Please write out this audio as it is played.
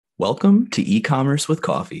Welcome to E-commerce with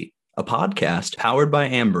Coffee, a podcast powered by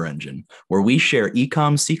Amber Engine, where we share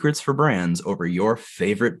e-com secrets for brands over your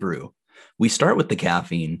favorite brew. We start with the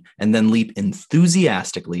caffeine and then leap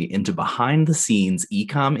enthusiastically into behind-the-scenes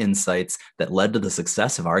e-com insights that led to the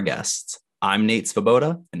success of our guests. I'm Nate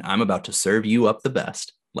Svoboda, and I'm about to serve you up the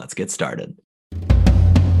best. Let's get started.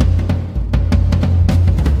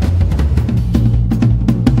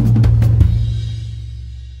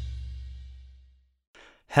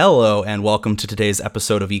 Hello, and welcome to today's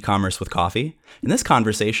episode of E-commerce with Coffee. In this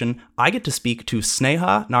conversation, I get to speak to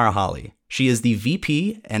Sneha Narahalli. She is the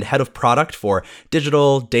VP and head of product for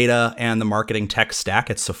digital, data, and the marketing tech stack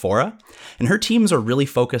at Sephora. And her teams are really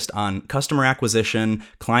focused on customer acquisition,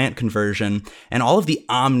 client conversion, and all of the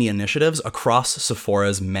omni initiatives across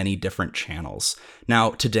Sephora's many different channels.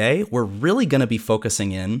 Now, today, we're really going to be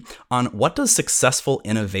focusing in on what does successful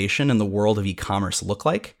innovation in the world of e-commerce look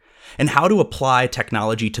like, and how to apply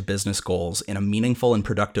technology to business goals in a meaningful and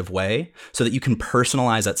productive way so that you can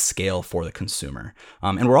personalize at scale for the consumer.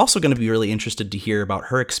 And we're also going to be really interested to hear about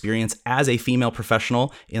her experience as a female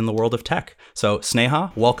professional in the world of tech. So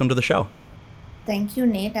Sneha, welcome to the show. Thank you,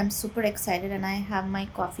 Nate. I'm super excited and I have my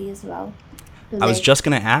coffee as well. I was just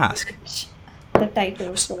going to ask. The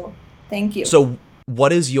title, so thank you. So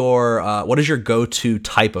what is your go-to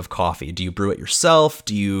type of coffee? Do you brew it yourself?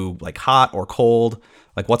 Do you like hot or cold?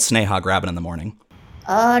 Like, what's Sneha grabbing in the morning?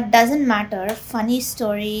 Doesn't matter. Funny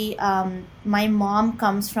story. My mom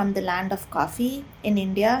comes from the land of coffee in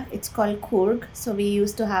India. It's called Coorg. So we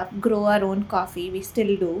used to grow our own coffee. We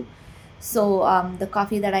still do. So the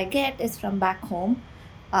coffee that I get is from back home.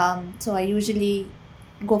 So I usually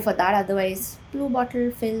go for that. Otherwise, blue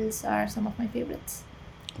bottle fills are some of my favorites.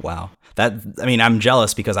 Wow. I'm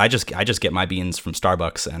jealous because I just get my beans from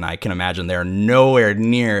Starbucks, and I can imagine they're nowhere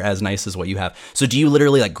near as nice as what you have. So do you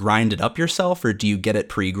literally like grind it up yourself, or do you get it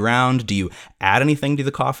pre-ground? Do you add anything to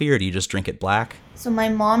the coffee, or do you just drink it black? So my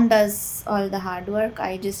mom does all the hard work.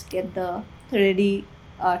 I just get the ready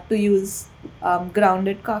to use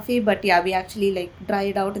grounded coffee. But yeah, we actually like dry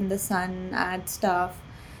it out in the sun, add stuff,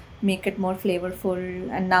 make it more flavorful.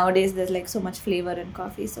 And nowadays there's like so much flavor in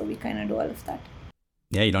coffee, so we kind of do all of that.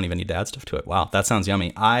 Yeah, you don't even need to add stuff to it. Wow, that sounds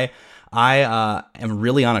yummy. I am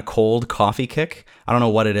really on a cold coffee kick. I don't know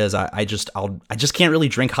what it is. I just can't really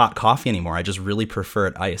drink hot coffee anymore. I just really prefer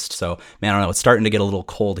it iced. So, man, I don't know. It's starting to get a little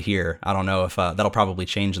cold here. I don't know if that'll probably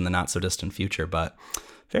change in the not so distant future, but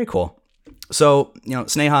very cool. So,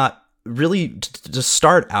 Sneha, really to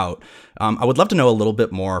start out, I would love to know a little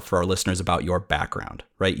bit more for our listeners about your background,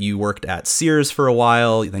 right? You worked at Sears for a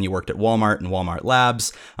while, then you worked at Walmart and Walmart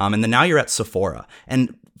Labs, and then now you're at Sephora.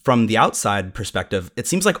 And from the outside perspective, it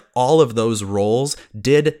seems like all of those roles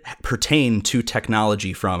did pertain to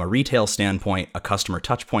technology from a retail standpoint, a customer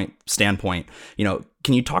touch point standpoint.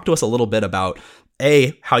 Can you talk to us a little bit about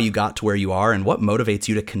how you got to where you are and what motivates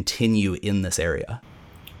you to continue in this area?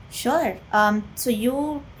 Sure. So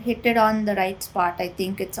you hit it on the right spot. I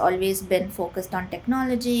think it's always been focused on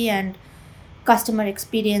technology and customer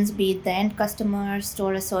experience, be it the end customer,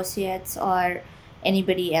 store associates, or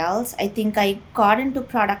anybody else. I think I got into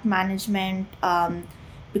product management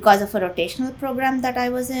because of a rotational program that I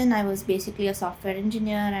was in. I was basically a software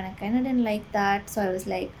engineer and I kind of didn't like that. So I was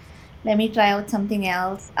like, let me try out something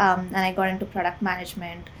else. And I got into product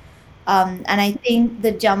management. And I think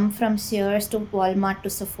the jump from Sears to Walmart to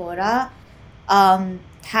Sephora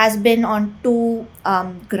has been on two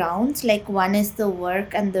grounds. Like one is the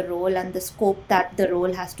work and the role and the scope that the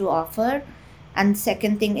role has to offer. And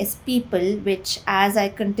second thing is people, which as I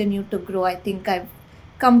continue to grow, I think I've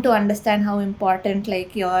come to understand how important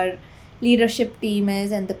like your leadership team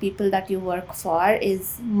is and the people that you work for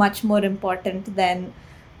is much more important than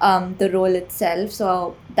the role itself.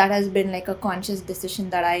 So that has been like a conscious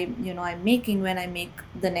decision that I'm making when I make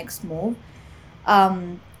the next move.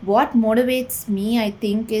 What motivates me, I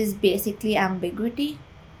think, is basically ambiguity.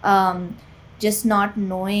 Just not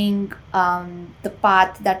knowing the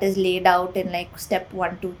path that is laid out in like step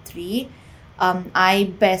 1, 2, 3.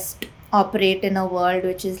 I best operate in a world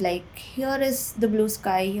which is like, here is the blue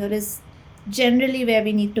sky, here is generally where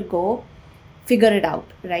we need to go. Figure it out,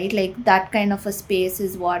 right? Like that kind of a space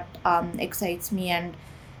is what excites me. And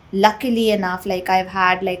luckily enough, like I've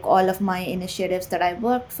had like all of my initiatives that I've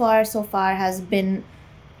worked for so far has been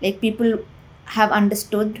like people have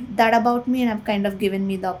understood that about me and have kind of given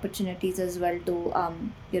me the opportunities as well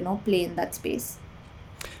to play in that space.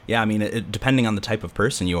 Yeah, I mean, depending on the type of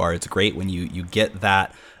person you are, it's great when you get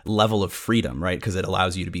that level of freedom, right? Because it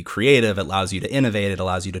allows you to be creative, it allows you to innovate, it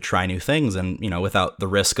allows you to try new things, and without the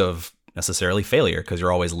risk of necessarily failure, because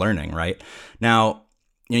you're always learning, right? Now,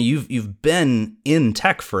 you've been in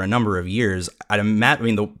tech for a number of years. I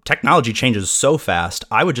mean, the technology changes so fast.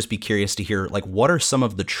 I would just be curious to hear, like, what are some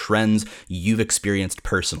of the trends you've experienced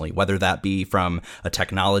personally, whether that be from a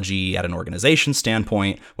technology at an organization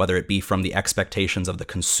standpoint, whether it be from the expectations of the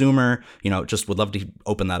consumer. Just would love to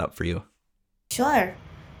open that up for you. Sure.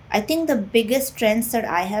 I think the biggest trends that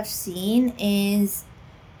I have seen is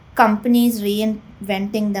companies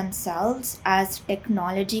reinventing themselves as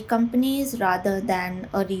technology companies rather than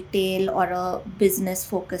a retail or a business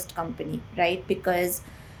focused company, right? Because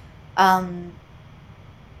um,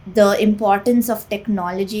 the importance of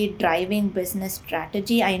technology driving business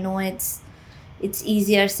strategy, I know it's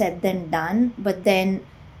easier said than done, but then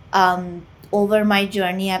over my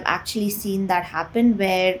journey I've actually seen that happen,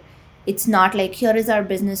 where it's not like here is our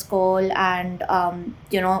business goal and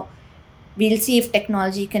we'll see if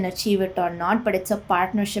technology can achieve it or not, but it's a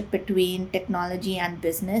partnership between technology and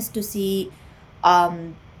business to see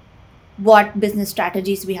um, what business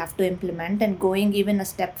strategies we have to implement. And going even a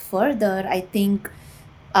step further, I think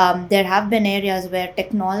there have been areas where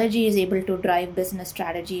technology is able to drive business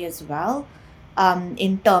strategy as well,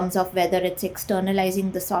 in terms of whether it's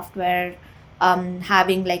externalizing the software,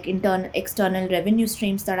 having like external revenue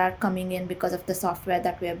streams that are coming in because of the software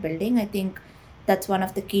that we are building. I think that's one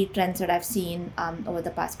of the key trends that I've seen over the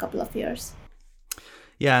past couple of years.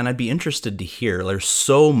 Yeah, and I'd be interested to hear. There's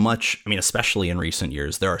so much, I mean, especially in recent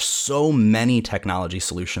years, there are so many technology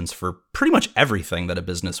solutions for pretty much everything that a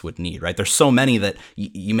business would need, right? There's so many that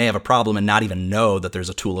you may have a problem and not even know that there's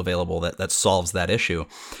a tool available that solves that issue.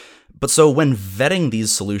 But so when vetting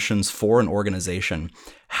these solutions for an organization,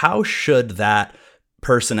 how should that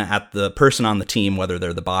person on the team, whether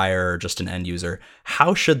they're the buyer or just an end user,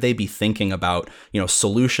 how should they be thinking about,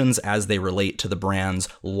 solutions as they relate to the brand's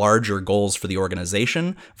larger goals for the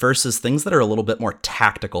organization versus things that are a little bit more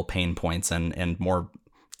tactical pain points and more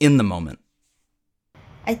in the moment?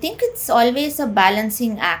 I think it's always a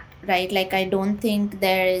balancing act, right? Like I don't think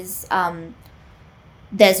there's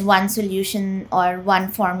one solution or one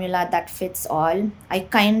formula that fits all. I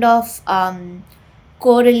kind of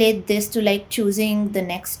correlate this to like choosing the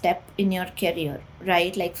next step in your career,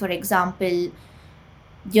 right? Like for example,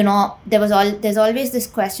 there's always this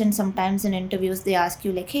question sometimes in interviews. They ask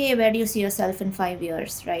you like, hey, where do you see yourself in 5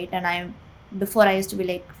 years, right? And before I used to be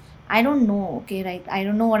like, I don't know, okay, right? I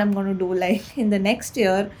don't know what I'm going to do like in the next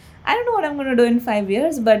year. I don't know what I'm going to do in 5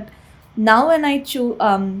 years. But now when I choose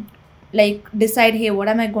like decide, hey, what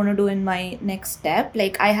am I going to do in my next step,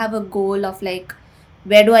 like I have a goal of like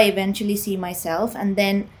where do I eventually see myself, and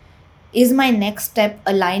then is my next step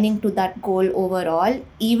aligning to that goal overall,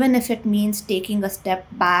 even if it means taking a step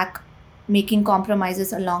back, making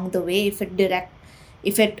compromises along the way,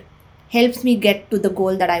 if it helps me get to the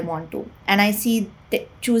goal that I want to. And I see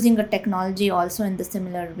choosing a technology also in the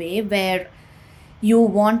similar way, where you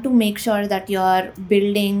want to make sure that you're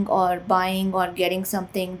building or buying or getting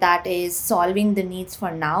something that is solving the needs for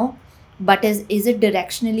now, but is it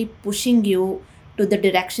directionally pushing you to the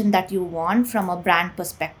direction that you want from a brand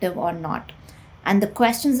perspective or not. And the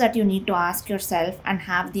questions that you need to ask yourself and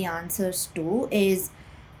have the answers to is,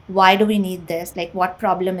 why do we need this? Like, what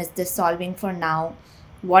problem is this solving for now?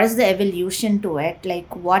 What is the evolution to it?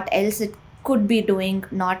 Like, what else it could be doing,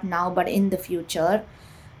 not now, but in the future?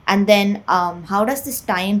 And then how does this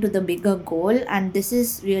tie into the bigger goal? And this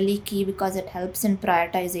is really key because it helps in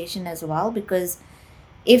prioritization as well. Because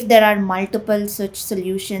if there are multiple such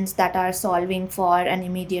solutions that are solving for an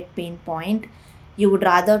immediate pain point, you would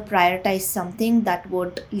rather prioritize something that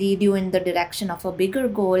would lead you in the direction of a bigger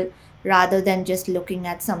goal rather than just looking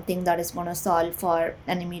at something that is going to solve for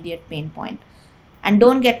an immediate pain point. And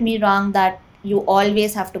don't get me wrong that you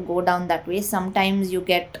always have to go down that way. Sometimes you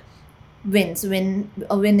get wins. A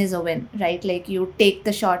win is a win, right? Like you take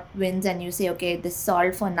the short wins and you say, okay, this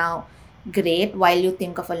solved for now, great, while you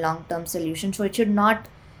think of a long-term solution. So it should not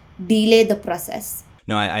delay the process.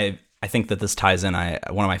 No, I think that this ties in.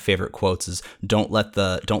 One of my favorite quotes is, "Don't let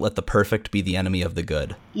the perfect be the enemy of the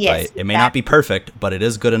good." Yes, right? It may not be perfect, but it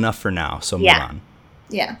is good enough for now. So move on.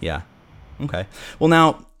 Yeah. Okay. Well,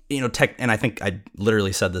 now, tech, and I think I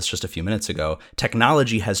literally said this just a few minutes ago,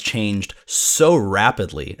 technology has changed so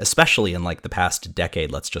rapidly, especially in like the past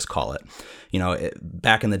decade, let's just call it.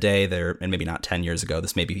 Back in the day there, and maybe not 10 years ago,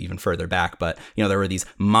 this may be even further back, but, there were these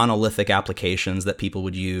monolithic applications that people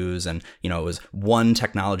would use. And, it was one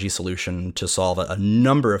technology solution to solve a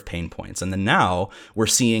number of pain points. And then now we're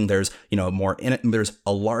seeing there's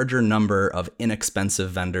a larger number of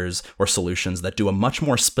inexpensive vendors or solutions that do a much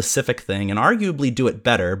more specific thing and arguably do it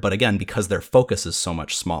better. But again, because their focus is so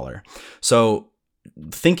much smaller. So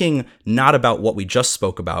thinking not about what we just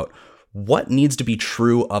spoke about, what needs to be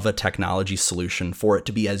true of a technology solution for it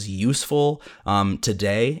to be as useful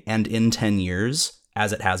today and in 10 years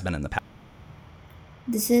as it has been in the past?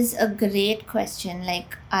 This is a great question.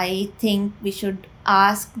 Like, I think we should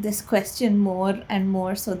ask this question more and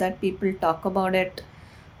more so that people talk about it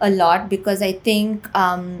a lot, because I think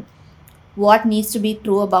what needs to be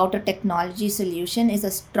true about a technology solution is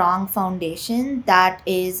a strong foundation that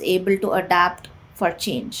is able to adapt for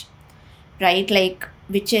change, right? Like,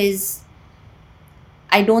 which is,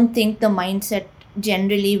 I don't think the mindset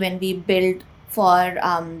generally when we build for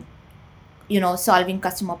solving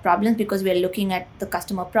customer problems, because we're looking at the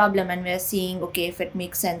customer problem and we're seeing, okay, if it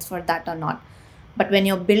makes sense for that or not. But when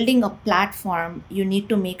you're building a platform, you need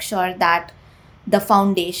to make sure that the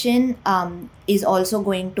foundation is also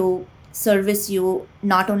going to service you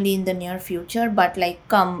not only in the near future but like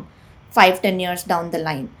come 5-10 years down the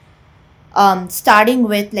line. Starting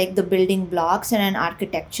with like the building blocks and an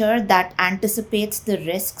architecture that anticipates the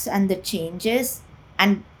risks and the changes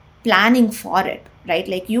and planning for it, right?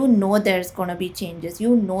 Like, there's going to be changes,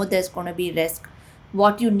 there's going to be risk.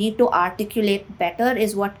 What you need to articulate better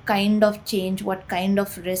is what kind of change, what kind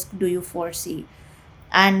of risk do you foresee.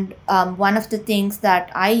 And one of the things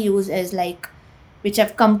that I use is like, which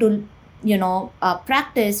I've come to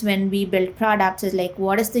practice when we build products, is like,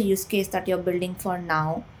 what is the use case that you're building for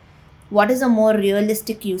now? What is a more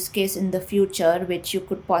realistic use case in the future which you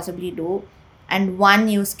could possibly do? And one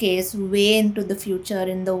use case way into the future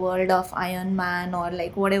in the world of Iron Man or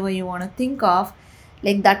like whatever you want to think of,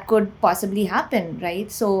 like that could possibly happen, right?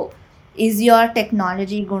 So is your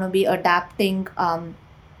technology going to be adapting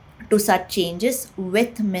to such changes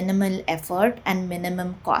with minimal effort and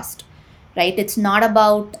minimum cost, right? It's not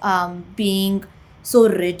about being so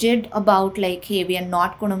rigid about like, hey, we are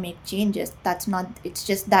not going to make changes. That's not, it's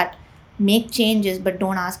just that make changes, but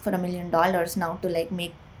don't ask for $1 million now to like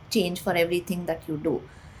make change for everything that you do.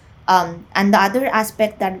 And the other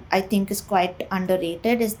aspect that I think is quite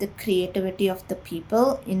underrated is the creativity of the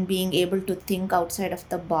people in being able to think outside of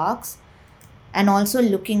the box and also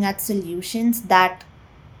looking at solutions that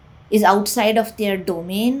is outside of their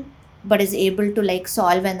domain but is able to like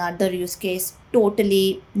solve another use case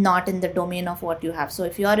totally not in the domain of what you have. So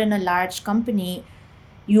if you are in a large company,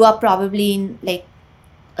 you are probably in like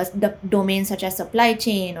the domain such as supply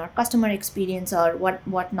chain or customer experience or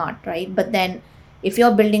whatnot, right? But then if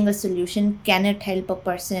you're building a solution, can it help a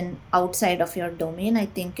person outside of your domain? I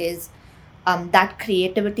think is that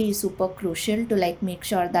creativity is super crucial to like make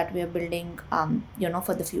sure that we're building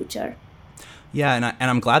for the future. Yeah, and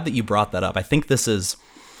I'm glad that you brought that up. I think this is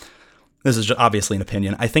just obviously an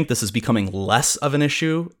opinion. I think this is becoming less of an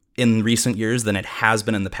issue in recent years than it has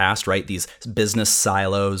been in the past, right? These business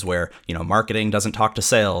silos where, marketing doesn't talk to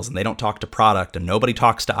sales and they don't talk to product and nobody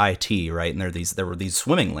talks to IT, right? And there were these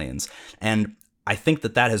swimming lanes. And I think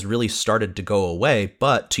that has really started to go away.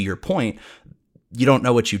 But to your point, you don't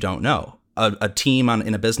know what you don't know. A team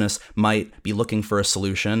in a business might be looking for a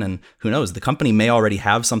solution, and who knows, the company may already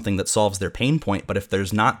have something that solves their pain point. But if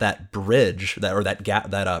there's not that bridge, that gap,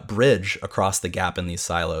 that bridge across the gap in these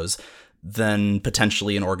silos, then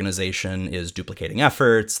potentially an organization is duplicating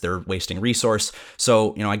efforts, they're wasting resource.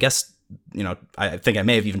 So, I guess, I think I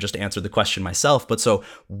may have even just answered the question myself, but so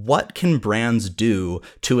what can brands do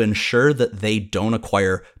to ensure that they don't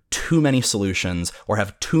acquire too many solutions or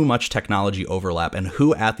have too much technology overlap, and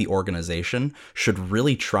who at the organization should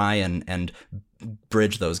really try and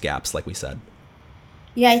bridge those gaps, like we said?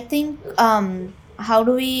 Yeah, I think how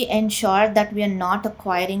do we ensure that we are not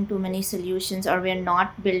acquiring too many solutions or we are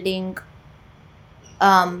not building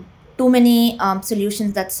too many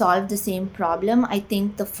solutions that solve the same problem? I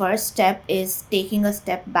think the first step is taking a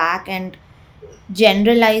step back and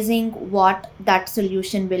generalizing what that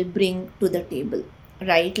solution will bring to the table,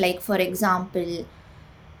 right? Like, for example,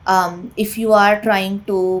 if you are trying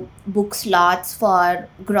to book slots for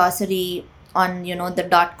grocery on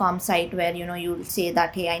the .com site where you'll say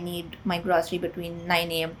that, hey, I need my grocery between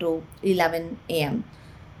 9 a.m. to 11 a.m.,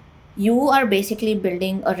 you are basically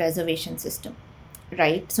building a reservation system,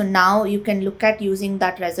 right? So now you can look at using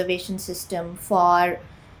that reservation system for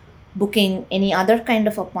booking any other kind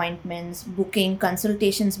of appointments, booking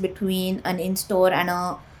consultations between an in-store and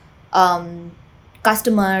a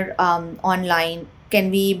customer online.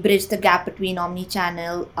 Can we bridge the gap between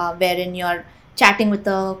omni-channel, wherein you're chatting with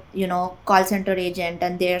a call center agent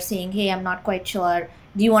and they're saying, hey, I'm not quite sure,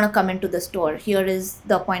 do you want to come into the store? Here is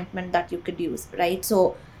the appointment that you could use, right?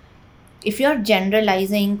 So if you're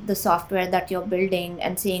generalizing the software that you're building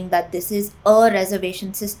and saying that this is a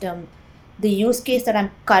reservation system, the use case that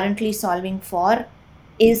I'm currently solving for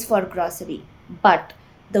is for grocery, but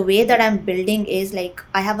the way that I'm building is like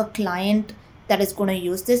I have a client that is going to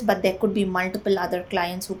use this, but there could be multiple other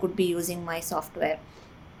clients who could be using my software.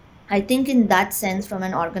 I think in that sense, from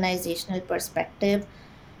an organizational perspective,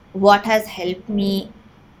 what has helped me,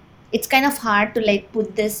 it's kind of hard to like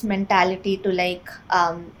put this mentality to like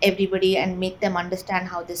everybody and make them understand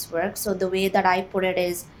how this works. So the way that I put it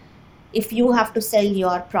is, if you have to sell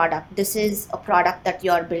your product, this is a product that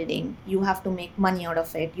you're building, you have to make money out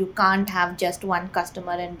of it. You can't have just one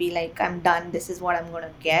customer and be like, I'm done, this is what I'm going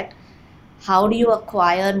to get. How do you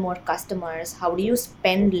acquire more customers? How do you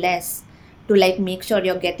spend less to like make sure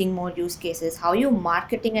you're getting more use cases? How are you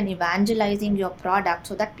marketing and evangelizing your product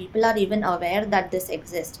so that people are even aware that this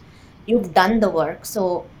exists? You've done the work.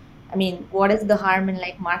 So I mean, what is the harm in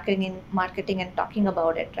like marketing and talking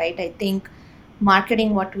about it, right? I think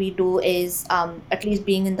marketing, what we do is, at least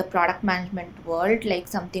being in the product management world, like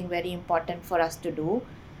something very important for us to do.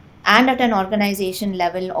 And at an organization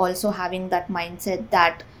level, also having that mindset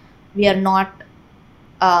that we are not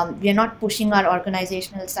we are not pushing our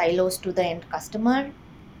organizational silos to the end customer.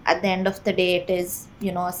 At the end of the day, it is,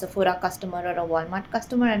 you know, a Sephora customer or a Walmart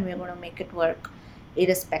customer, and we're going to make it work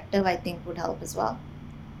irrespective, I think would help as well.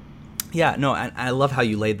 Yeah, no, I love how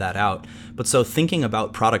you laid that out. But so thinking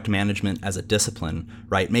about product management as a discipline,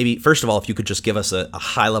 right? Maybe first of all, if you could just give us a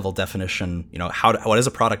high level definition, you know, what is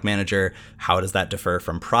a product manager? How does that differ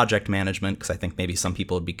from project management? Because I think maybe some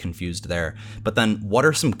people would be confused there. But then what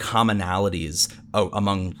are some commonalities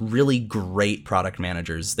among really great product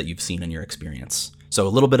managers that you've seen in your experience? So a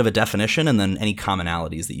little bit of a definition and then any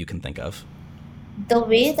commonalities that you can think of. The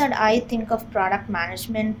way that I think of product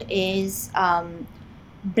management is,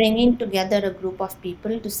 bringing together a group of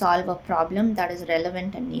people to solve a problem that is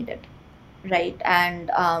relevant and needed, right?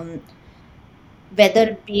 And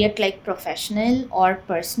whether be it like professional or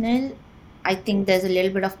personal, I think there's a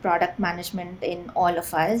little bit of product management in all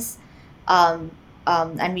of us. um,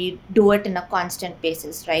 and we do it in a constant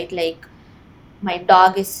basis, right? Like my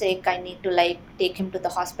dog is sick, I need to like take him to the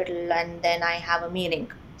hospital, and then I have a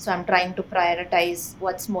meeting. So I'm trying to prioritize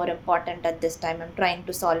what's more important at this time. I'm trying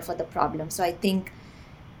to solve for the problem. So I think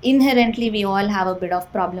inherently we all have a bit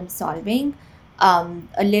of problem solving,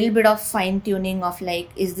 a little bit of fine tuning of like,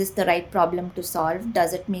 is this the right problem to solve?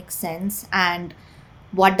 Does it make sense? And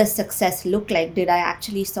what does success look like? Did I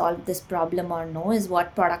actually solve this problem or no? Is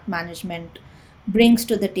what product management brings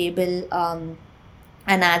to the table, and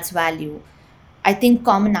adds value. I think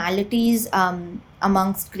commonalities,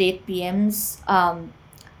 amongst great PMs,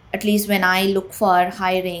 at least when I look for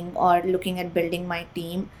hiring or looking at building my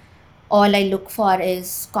team, all I look for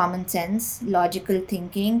is common sense, logical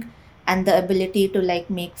thinking, and the ability to like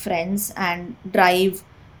make friends and drive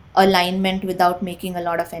alignment without making a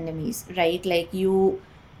lot of enemies, right? Like you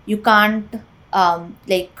can't,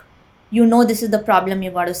 like, you know, this is the problem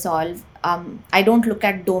you got to solve. I don't look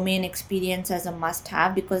at domain experience as a must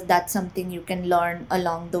have, because that's something you can learn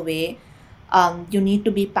along the way. You need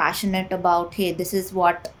to be passionate about, hey, this is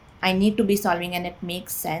what I need to be solving and it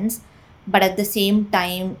makes sense. But at the same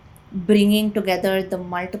time, bringing together the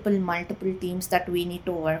multiple teams that we need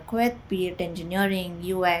to work with, be it engineering,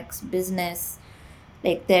 UX, business,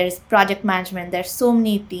 like there's project management, there's so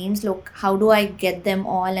many teams. Look, how do I get them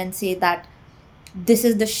all and say that this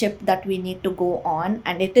is the ship that we need to go on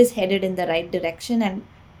and it is headed in the right direction, and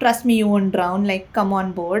trust me, you won't drown, like come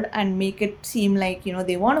on board, and make it seem like, you know,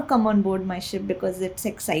 they want to come on board my ship because it's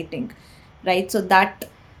exciting, right? So that,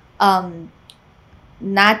 um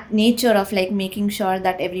nature of like making sure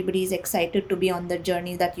that everybody is excited to be on the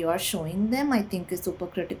journey that you are showing them, I think is super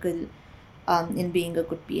critical, in being a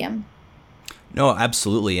good PM. No,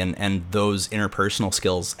 absolutely. And those interpersonal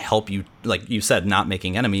skills help you, like you said, not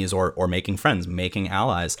making enemies or making friends, making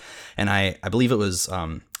allies. And I believe it was, I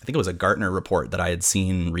think it was a Gartner report that I had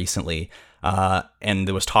seen recently. And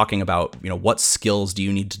it was talking about, you know, what skills do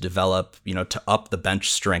you need to develop, you know, to up the bench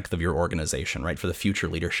strength of your organization, right, for the future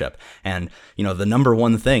leadership. And, you know, the number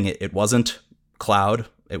one thing, it wasn't cloud.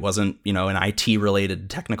 It wasn't, you know, an IT related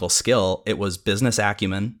technical skill. It was business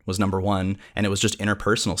acumen was number one. And it was just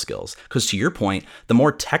interpersonal skills. Because to your point, the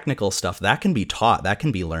more technical stuff that can be taught, that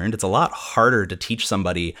can be learned. It's a lot harder to teach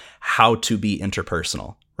somebody how to be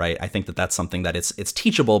interpersonal. Right. I think that that's something that it's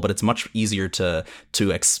teachable, but it's much easier to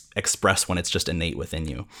express when it's just innate within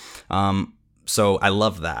you. So I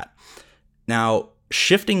love that. Now,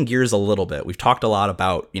 shifting gears a little bit, we've talked a lot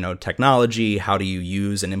about, you know, technology, how do you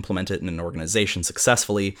use and implement it in an organization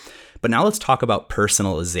successfully. But now let's talk about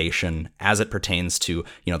personalization as it pertains to,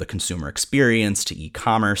 you know, the consumer experience, to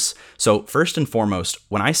e-commerce. So first and foremost,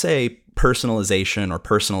 when I say personalization or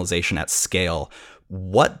personalization at scale,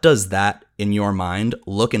 What does that, in your mind,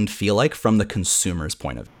 look and feel like from the consumer's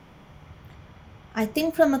point of view? I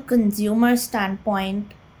think from a consumer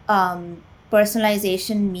standpoint,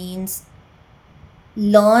 personalization means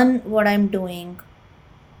learn what I'm doing.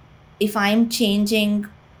 If I'm changing,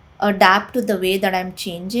 adapt to the way that I'm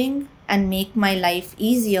changing and make my life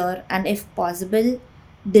easier, and if possible,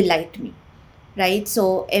 delight me, right?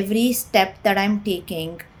 So every step that I'm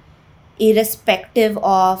taking, irrespective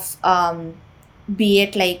of be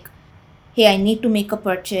it like, hey, I need to make a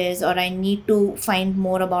purchase, or I need to find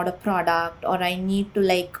more about a product, or I need to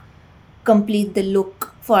like complete the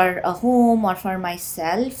look for a home or for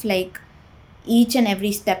myself, like each and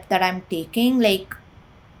every step that I'm taking, like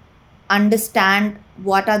understand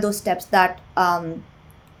what are those steps that I'm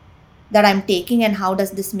taking, and how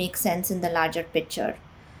does this make sense in the larger picture.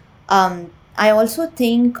 I also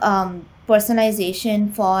think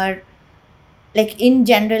personalization for, like in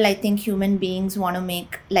general, I think human beings want to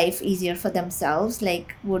make life easier for themselves,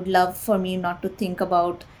 like would love for me not to think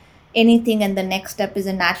about anything, and the next step is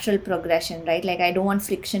a natural progression, right? Like I don't want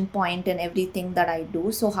friction point in everything that I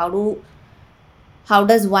do. So how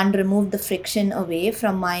does one remove the friction away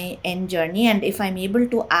from my end journey? And if I'm able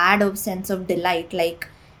to add a sense of delight, like,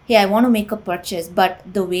 hey, I want to make a purchase, but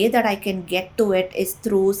the way that I can get to it is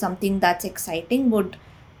through something that's exciting, would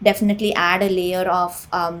definitely add a layer of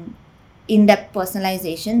in-depth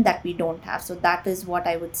personalization that we don't have. So that is what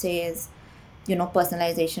I would say is,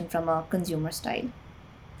 personalization from a consumer style.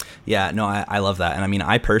 Yeah, no, I love that. And I mean,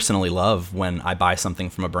 I personally love when I buy something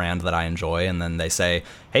from a brand that I enjoy and then they say,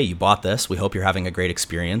 hey, you bought this. We hope you're having a great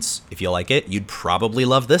experience. If you like it, you'd probably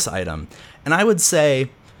love this item. And I would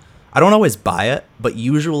say, I don't always buy it, but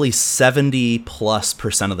usually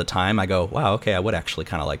 70+% of the time I go, wow, okay, I would actually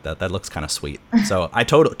kind of like that. That looks kind of sweet. So I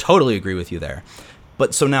totally agree with you there.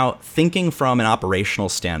 But so now thinking from an operational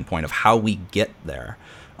standpoint of how we get there,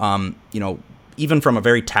 even from a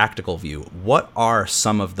very tactical view, what are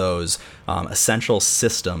some of those essential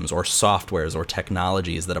systems or softwares or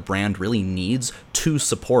technologies that a brand really needs to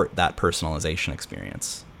support that personalization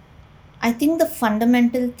experience? I think the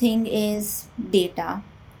fundamental thing is data,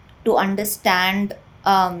 to understand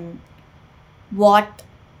what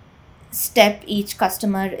step each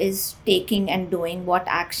customer is taking and doing, what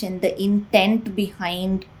action, the intent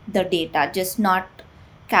behind the data, just not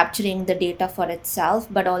capturing the data for itself,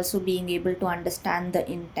 but also being able to understand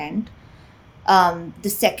the intent. The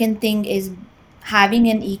second thing is having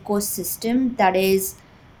an ecosystem that is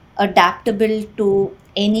adaptable to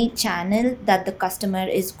any channel that the customer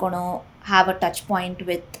is going to have a touch point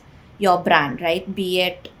with your brand, right? Be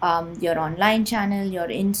it your online channel, your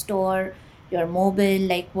in-store, your mobile,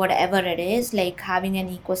 like whatever it is, like having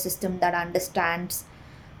an ecosystem that understands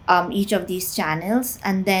each of these channels,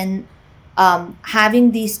 and then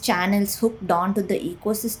having these channels hooked onto the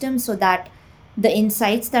ecosystem so that the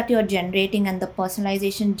insights that you're generating and the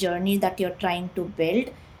personalization journey that you're trying to build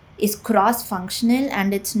is cross-functional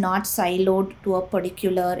and it's not siloed to a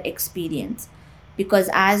particular experience. Because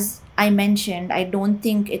as I mentioned, I don't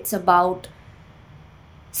think it's about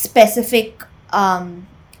specific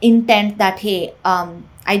intent that, hey,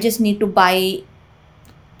 I just need to buy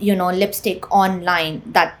lipstick online.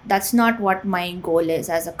 That's not what my goal is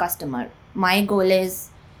as a customer. My goal is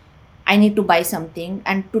I need to buy something,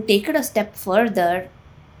 and to take it a step further,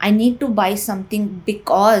 I need to buy something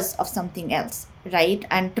because of something else, right?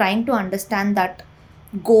 And trying to understand that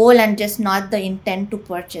goal and just not the intent to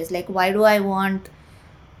purchase. Like, why do I want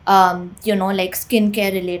like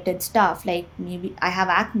skincare related stuff? Like maybe I have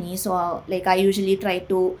acne, so like I usually try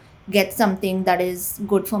to get something that is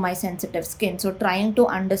good for my sensitive skin. So trying to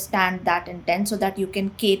understand that intent so that you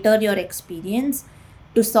can cater your experience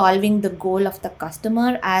to solving the goal of the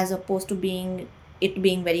customer, as opposed to being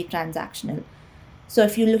very transactional. So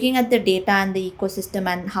if you're looking at the data and the ecosystem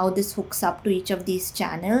and how this hooks up to each of these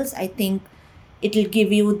channels, I think it'll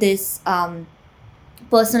give you this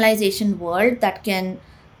personalization world that can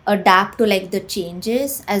adapt to like the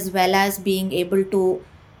changes, as well as being able to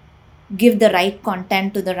give the right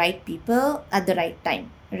content to the right people at the right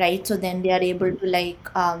time, right? So then they are able to like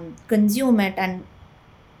consume it, and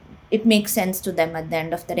it makes sense to them at the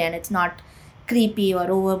end of the day, and it's not creepy or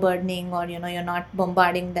overburdening, or you're not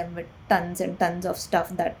bombarding them with tons and tons of stuff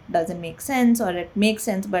that doesn't make sense, or it makes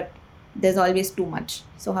sense but there's always too much.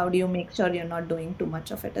 So how do you make sure you're not doing too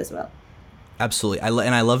much of it as well? Absolutely.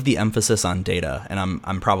 And I love the emphasis on data, and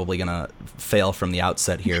I'm probably going to fail from the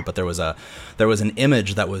outset here, but there was an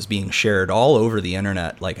image that was being shared all over the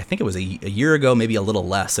internet, like I think it was a year ago, maybe a little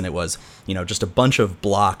less, and it was, just a bunch of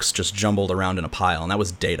blocks just jumbled around in a pile, and that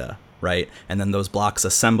was data. right? And then those blocks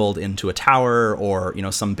assembled into a tower or,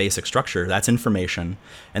 some basic structure, that's information.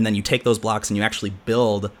 And then you take those blocks and you actually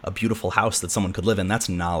build a beautiful house that someone could live in. That's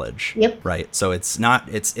knowledge, Yep. right? So it's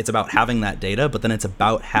about having that data, but then it's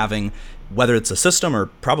about having, whether it's a system or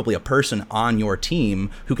probably a person on your team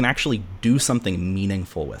who can actually do something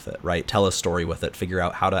meaningful with it, right? Tell a story with it, figure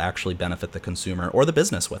out how to actually benefit the consumer or the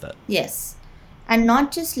business with it. Yes. And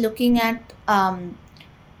not just looking at,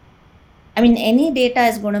 any data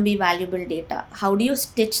is going to be valuable data. How do you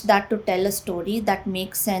stitch that to tell a story that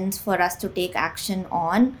makes sense for us to take action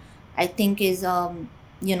on? I think is,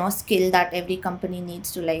 skill that every company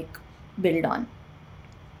needs to like build on.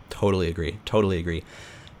 Totally agree.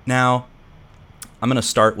 Now, I'm going to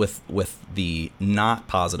start with the not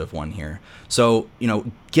positive one here. So,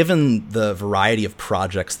 given the variety of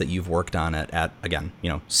projects that you've worked on at again,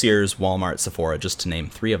 Sears, Walmart, Sephora, just to name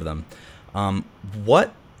three of them,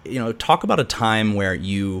 talk about a time where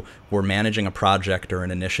you were managing a project or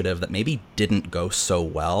an initiative that maybe didn't go so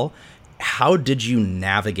well. How did you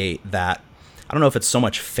navigate that? I don't know if it's so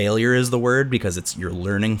much failure is the word, because you're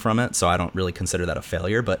learning from it, so I don't really consider that a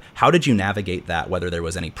failure, but how did you navigate that, whether there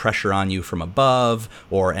was any pressure on you from above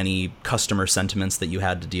or any customer sentiments that you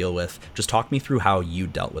had to deal with? Just talk me through how you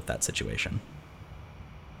dealt with that situation.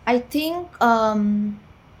 I think, of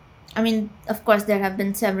course, there have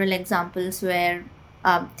been several examples where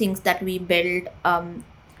things that we built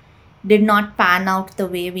did not pan out the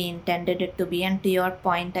way we intended it to be. And to your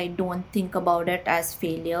point, I don't think about it as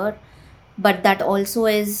failure. But that also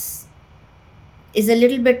is a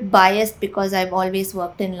little bit biased because I've always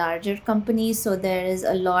worked in larger companies. So there is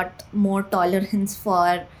a lot more tolerance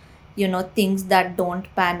for, things that don't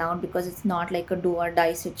pan out, because it's not like a do or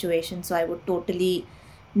die situation. So I would totally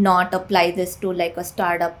not apply this to like a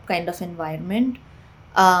startup kind of environment.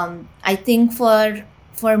 I think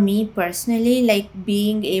for me personally, like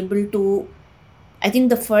being able to, I think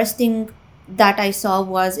the first thing that I saw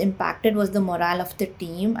was impacted was the morale of the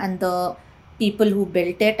team and the people who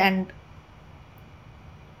built it, and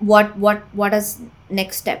what is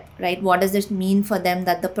next step, right? What does this mean for them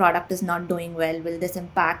that the product is not doing well? Will this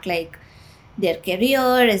impact like their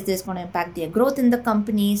career? Is this going to impact their growth in the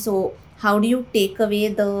company? So how do you take away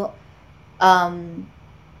the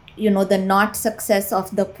the not success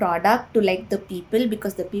of the product to like the people,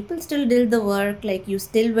 because the people still did the work, like you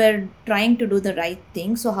still were trying to do the right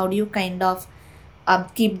thing. So how do you kind of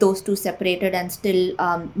keep those two separated and still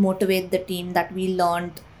motivate the team that we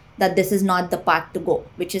learned that this is not the path to go,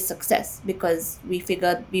 which is success, because we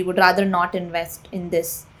figured we would rather not invest in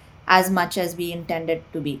this as much as we intended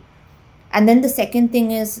to be. And then the second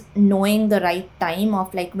thing is knowing the right time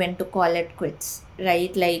of like when to call it quits,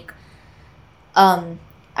 right? Like I'm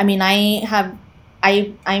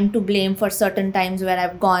to blame for certain times where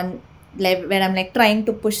I've gone like where I'm like trying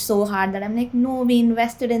to push so hard that I'm like, no, we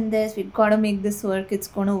invested in this, we've got to make this work, it's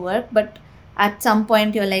gonna work. But at some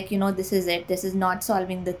point you're like, this is it, this is not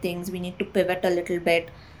solving the things, we need to pivot a little bit.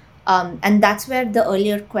 And that's where the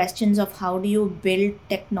earlier questions of how do you build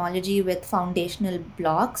technology with foundational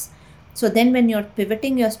blocks. So then when you're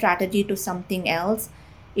pivoting your strategy to something else,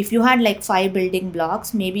 if you had like 5 building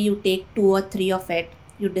blocks, maybe you take 2 or 3 of it,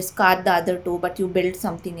 you discard the other 2, but you build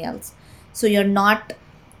something else. So you're not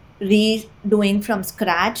redoing from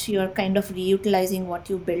scratch, you're kind of reutilizing what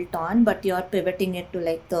you built on, but you're pivoting it to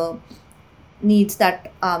like the needs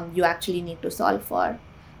that you actually need to solve for.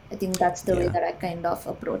 I think that's the way that I kind of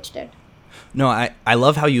approached it. No, I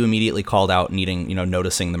love how you immediately called out needing,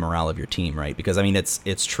 noticing the morale of your team, right? Because I mean,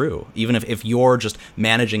 it's true. Even if you're just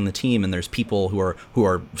managing the team and there's people who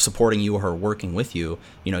are supporting you or who are working with you,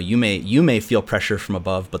 you may feel pressure from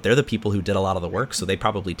above, but they're the people who did a lot of the work, so they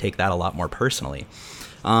probably take that a lot more personally.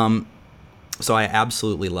 So I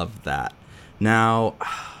absolutely love that. Now,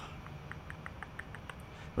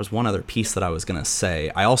 there's one other piece that I was going to say.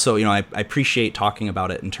 I also, I appreciate talking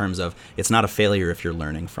about it in terms of it's not a failure if you're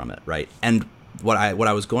learning from it, right? And what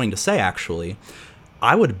I was going to say, actually,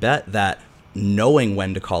 I would bet that knowing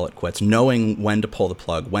when to call it quits, knowing when to pull the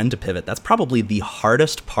plug, when to pivot, that's probably the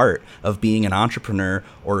hardest part of being an entrepreneur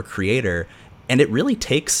or a creator. And it really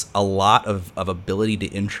takes a lot of ability to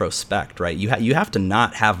introspect, right? You have to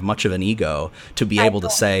not have much of an ego to be able to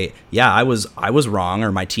say, yeah, I was wrong,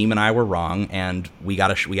 or my team and I were wrong, and we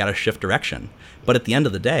gotta shift direction. But at the end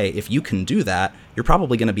of the day, if you can do that, you're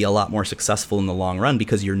probably going to be a lot more successful in the long run,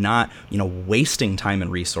 because you're not, wasting time and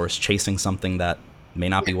resource chasing something that may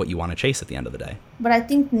not be what you want to chase at the end of the day. But I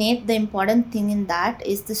think, Nate, the important thing in that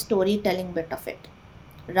is the storytelling bit of it,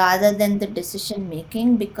 rather than the decision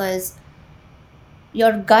making, because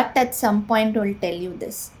your gut at some point will tell you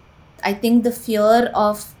this. I think the fear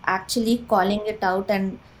of actually calling it out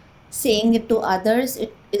and saying it to others,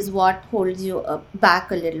 it is what holds you back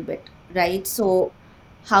a little bit, right? So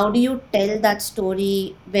how do you tell that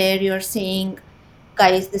story where you're saying,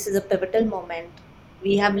 guys, this is a pivotal moment.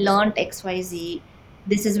 We have learned XYZ.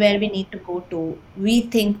 This is where we need to go to. We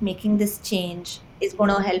think making this change is going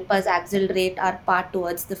to help us accelerate our path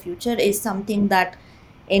towards the future, is something that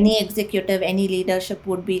any executive, any leadership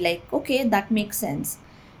would be like, okay, that makes sense,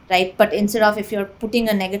 right? But instead of, if you're putting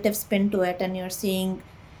a negative spin to it and you're saying,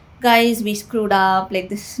 guys, we screwed up, like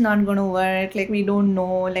this is not going to work, like we don't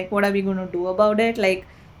know, like what are we going to do about it, like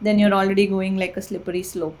then you're already going like a slippery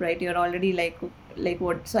slope, right? You're already like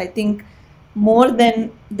what? So I think more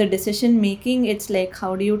than the decision making, it's like,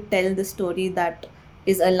 how do you tell the story that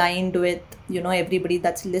is aligned with, everybody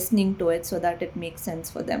that's listening to it, so that it makes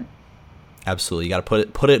sense for them. Absolutely. You got to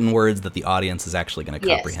put it in words that the audience is actually going to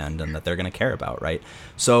Yes. comprehend and that they're going to care about, right?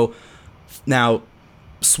 So now,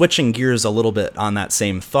 switching gears a little bit on that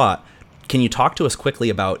same thought, can you talk to us quickly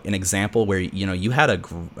about an example where you had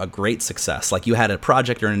a great success, like you had a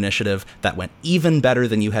project or an initiative that went even better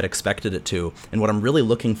than you had expected it to? And what I'm really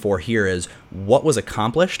looking for here is what was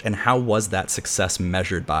accomplished and how was that success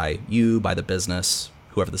measured by you, by the business,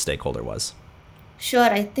 whoever the stakeholder was? Sure.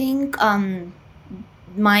 I think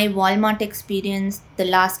my Walmart experience, the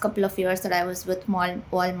last couple of years that I was with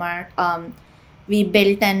Walmart, we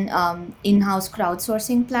built an in-house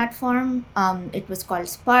crowdsourcing platform. It was called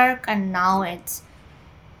Spark, and now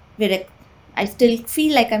we're, I still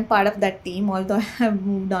feel like I'm part of that team, although I have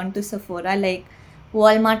moved on to Sephora. Like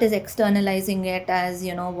Walmart is externalizing it as,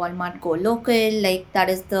 Walmart Go Local. Like that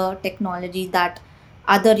is the technology that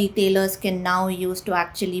other retailers can now use to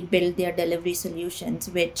actually build their delivery solutions,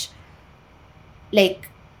 which, like,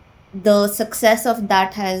 the success of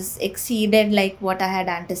that has exceeded like what I had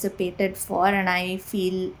anticipated for, and I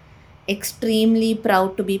feel extremely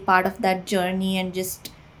proud to be part of that journey, and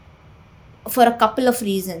just for a couple of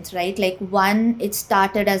reasons, right? Like one, it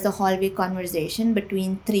started as a hallway conversation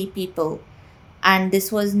between three people, and this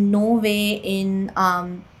was no way in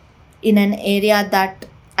an area that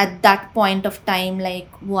at that point of time, like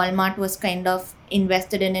Walmart was kind of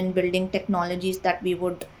invested in building technologies that we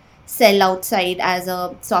would sell outside as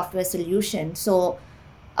a software solution. So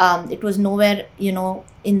it was nowhere,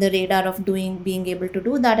 in the radar of being able to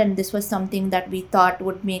do that, and this was something that we thought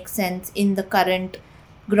would make sense in the current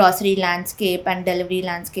grocery landscape and delivery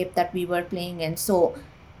landscape that we were playing in. So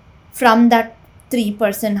from that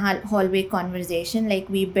three-person hallway conversation, like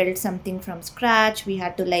we built something from scratch. We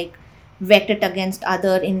had to like vet it against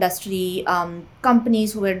other industry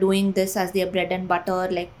companies who were doing this as their bread and butter,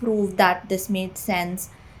 like prove that this made sense,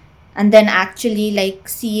 and then actually like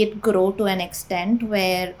see it grow to an extent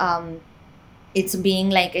where it's being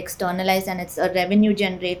like externalized and it's a revenue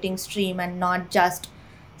generating stream and not just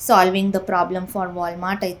solving the problem for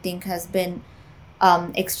Walmart, I think has been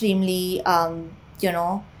extremely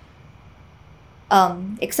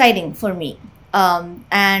exciting for me.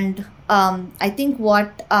 And I think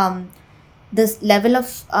what this level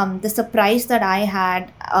of the surprise that I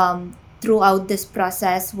had throughout this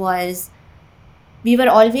process was, we were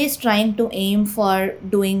always trying to aim for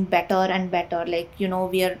doing better and better. Like,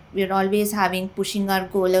 we're always pushing our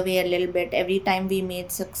goal away a little bit every time we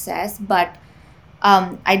made success. But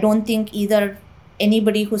I don't think either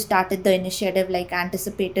anybody who started the initiative like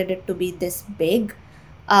anticipated it to be this big.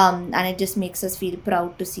 And it just makes us feel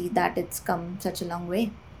proud to see that it's come such a long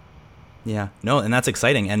way. Yeah, no, and that's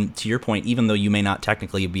exciting. And to your point, even though you may not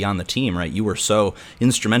technically be on the team, right, you were so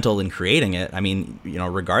instrumental in creating it. I mean,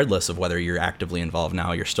 regardless of whether you're actively involved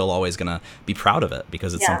now, you're still always going to be proud of it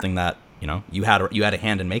because it's something that, you had a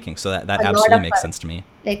hand in making. So that absolutely makes sense to me.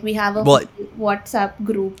 Like we have a WhatsApp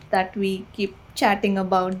group that we keep chatting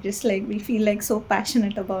about, just like we feel like so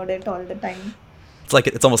passionate about it all the time.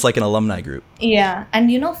 It's almost like an alumni group. Yeah.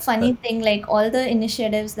 And funny thing, like all the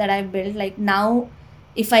initiatives that I built, like now,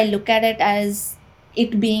 if I look at it as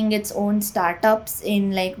it being its own startups,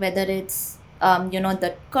 in like whether it's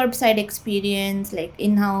the curbside experience, like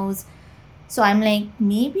in-house. So I'm like,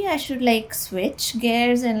 maybe I should like switch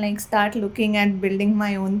gears and like start looking at building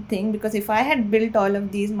my own thing, because if I had built all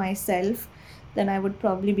of these myself, then I would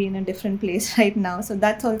probably be in a different place right now. So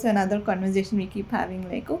that's also another conversation we keep having,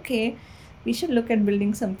 like, okay, we should look at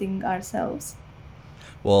building something ourselves.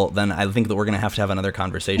 Well, then I think that we're going to have another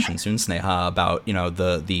conversation soon, Sneha, about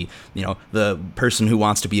the person who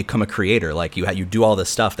wants to become a creator. Like you do all this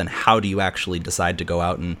stuff, then how do you actually decide to go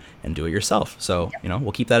out and do it yourself? So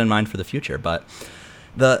we'll keep that in mind for the future. But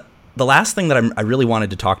The last thing that I really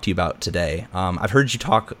wanted to talk to you about today, I've heard you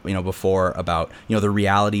talk, before about, the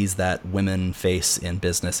realities that women face in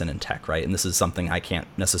business and in tech, right? And this is something I can't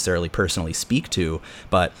necessarily personally speak to,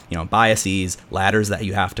 but, biases, ladders that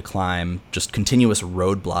you have to climb, just continuous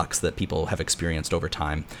roadblocks that people have experienced over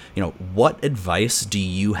time. What advice do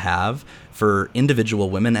you have for individual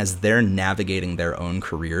women as they're navigating their own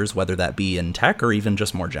careers, whether that be in tech or even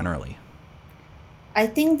just more generally? I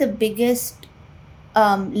think the biggest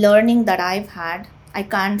learning that I've had, I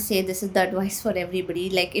can't say this is the advice for everybody.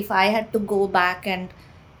 Like, if I had to go back and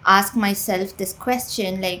ask myself this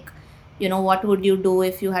question, like, what would you do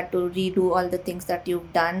if you had to redo all the things that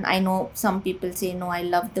you've done? I know some people say, no, I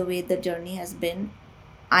love the way the journey has been.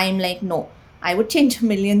 I'm like, no, I would change a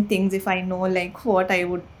million things if I know like what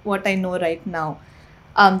I know right now.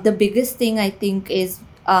 The biggest thing I think is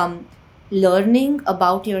learning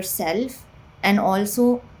about yourself and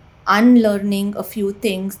also unlearning a few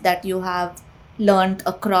things that you have learned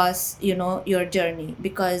across your journey,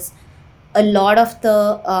 because a lot of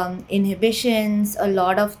the inhibitions, a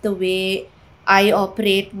lot of the way I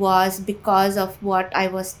operate was because of what I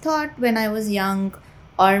was taught when I was young,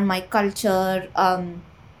 or my culture. And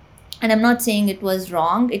I'm not saying it was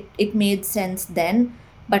wrong, it made sense then,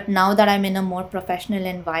 but now that I'm in a more professional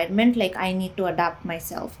environment, like, I need to adapt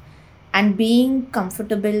myself. And being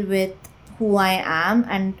comfortable with who I am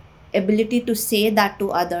and ability to say that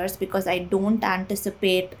to others, because I don't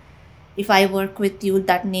anticipate, if I work with you,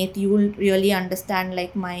 that Nate, you'll really understand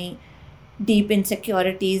like my deep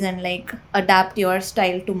insecurities and like adapt your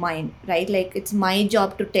style to mine, right? Like, it's my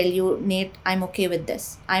job to tell you, Nate, I'm okay with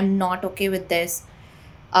this, I'm not okay with this.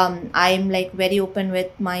 I'm like very open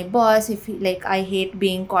with my boss. If like, I hate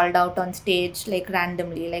being called out on stage like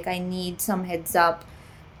randomly, like I need some heads up.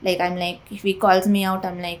 Like, I'm like, if he calls me out,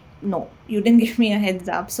 I'm like, no, you didn't give me a heads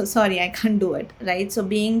up, so sorry, I can't do it, right? So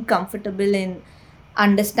being comfortable in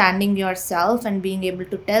understanding yourself and being able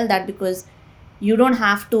to tell that, because you don't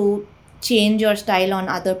have to change your style on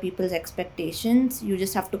other people's expectations, you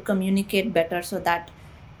just have to communicate better so that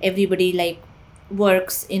everybody like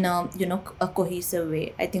works in a a cohesive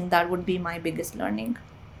way. I think that would be my biggest learning.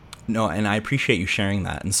 No, and I appreciate you sharing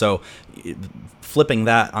that. And so, flipping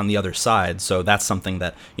that on the other side, so that's something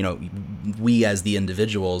that, we as the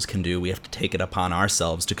individuals can do. We have to take it upon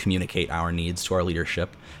ourselves to communicate our needs to our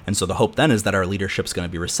leadership. And so the hope then is that our leadership's going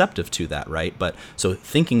to be receptive to that, right? But so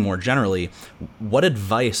thinking more generally, what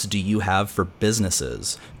advice do you have for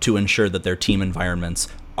businesses to ensure that their team environments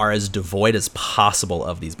are as devoid as possible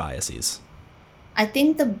of these biases? I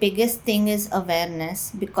think the biggest thing is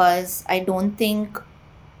awareness, because I don't think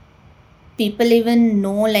people even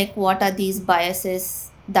know like what are these biases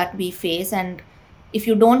that we face. And if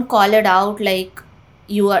you don't call it out, like,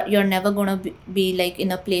 you're never going to be like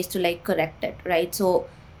in a place to like correct it, right? So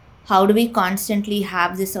how do we constantly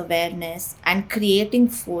have this awareness and creating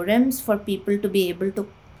forums for people to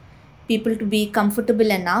be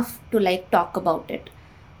comfortable enough to like talk about it?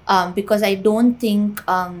 Because I don't think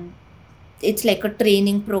it's like a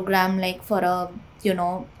training program like for a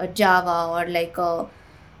Java or like a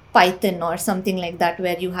Python or something like that,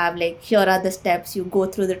 where you have like, here are the steps, you go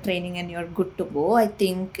through the training and you're good to go. I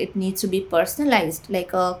think it needs to be personalized,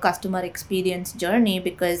 like a customer experience journey,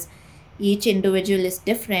 because each individual is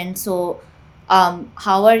different. So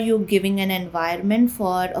how are you giving an environment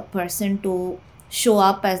for a person to show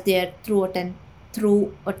up as their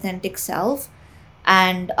true authentic self?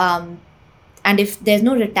 And if there's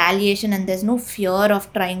no retaliation and there's no fear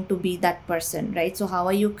of trying to be that person, right? So how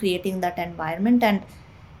are you creating that environment? And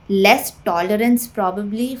less tolerance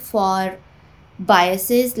probably for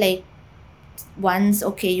biases, like, once,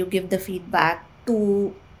 okay, you give the feedback,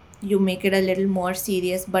 two, you make it a little more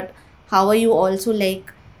serious, but how are you also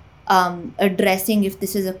like addressing if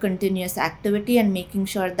this is a continuous activity and making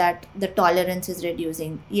sure that the tolerance is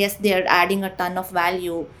reducing? Yes, they're adding a ton of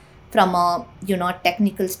value from a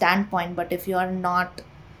technical standpoint, but if you're not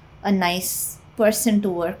a nice person to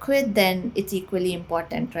work with, then it's equally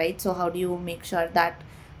important, right? So how do you make sure that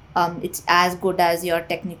it's as good as your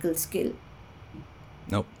technical skill?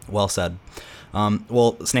 Nope. Well said.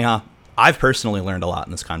 Well, Sneha, I've personally learned a lot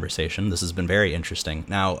in this conversation. This has been very interesting.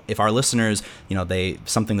 Now, if our listeners,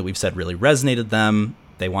 something that we've said really resonated them,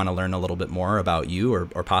 they want to learn a little bit more about you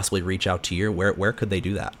or possibly reach out to you, where could they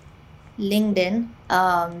do that? LinkedIn.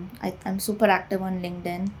 I'm super active on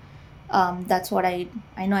LinkedIn. That's what I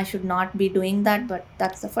know I should not be doing that, but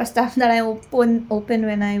that's the first tab that I open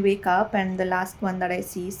when I wake up, and the last one that I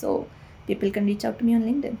see. So people can reach out to me on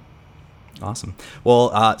LinkedIn. Awesome.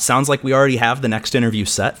 Well, sounds like we already have the next interview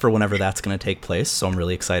set for whenever that's going to take place. So I'm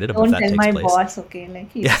really excited about Don't that tell takes my place. boss, okay?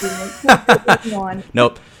 Like he's been on.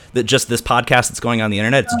 Nope. Just this podcast that's going on the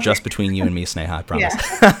internet, it's just between you and me, Sneha, I promise.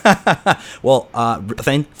 Yeah. Well,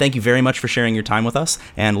 thank you very much for sharing your time with us,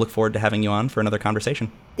 and look forward to having you on for another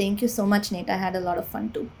conversation. Thank you so much, Nate. I had a lot of fun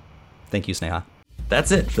too. Thank you, Sneha.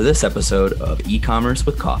 That's it for this episode of E-Commerce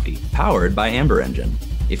with Coffee, powered by Amber Engine.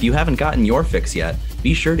 If you haven't gotten your fix yet,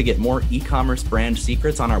 be sure to get more e-commerce brand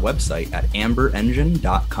secrets on our website at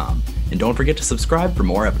amberengine.com. And don't forget to subscribe for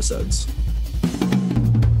more episodes.